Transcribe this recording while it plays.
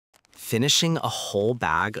Finishing a whole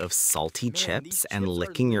bag of salty chips and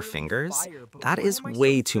licking your fingers? That is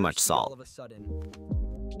way too much salt.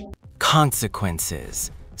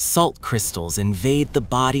 Consequences. Salt crystals invade the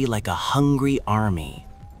body like a hungry army.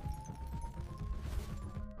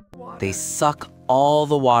 They suck all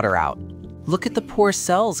the water out. Look at the poor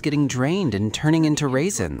cells getting drained and turning into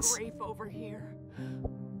raisins.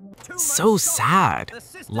 So sad.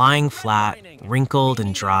 Lying flat, wrinkled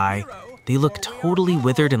and dry, they look totally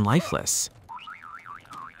withered and lifeless.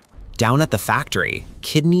 Down at the factory,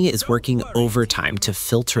 Kidney is working overtime to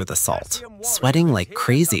filter the salt, sweating like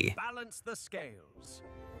crazy.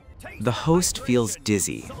 The host feels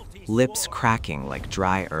dizzy, lips cracking like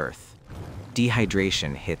dry earth.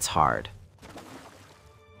 Dehydration hits hard.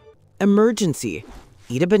 Emergency!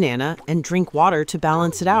 Eat a banana and drink water to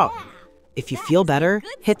balance it out. If you feel better,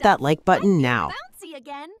 hit that like button now.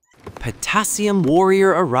 Potassium Warrior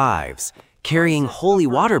arrives, carrying holy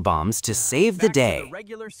water bombs to save the day.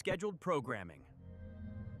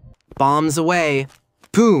 Bombs away.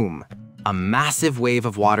 Boom! A massive wave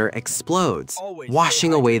of water explodes,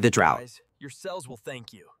 washing away the drought. Your cells will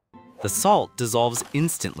thank you. The salt dissolves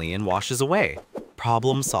instantly and washes away.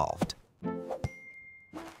 Problem solved.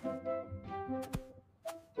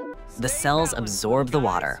 The cells absorb the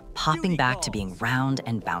water, popping back to being round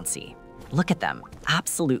and bouncy. Look at them,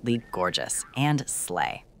 absolutely gorgeous and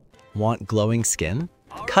slay. Want glowing skin?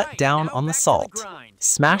 Cut down on the salt.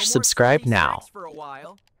 Smash subscribe now.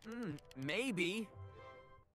 Maybe.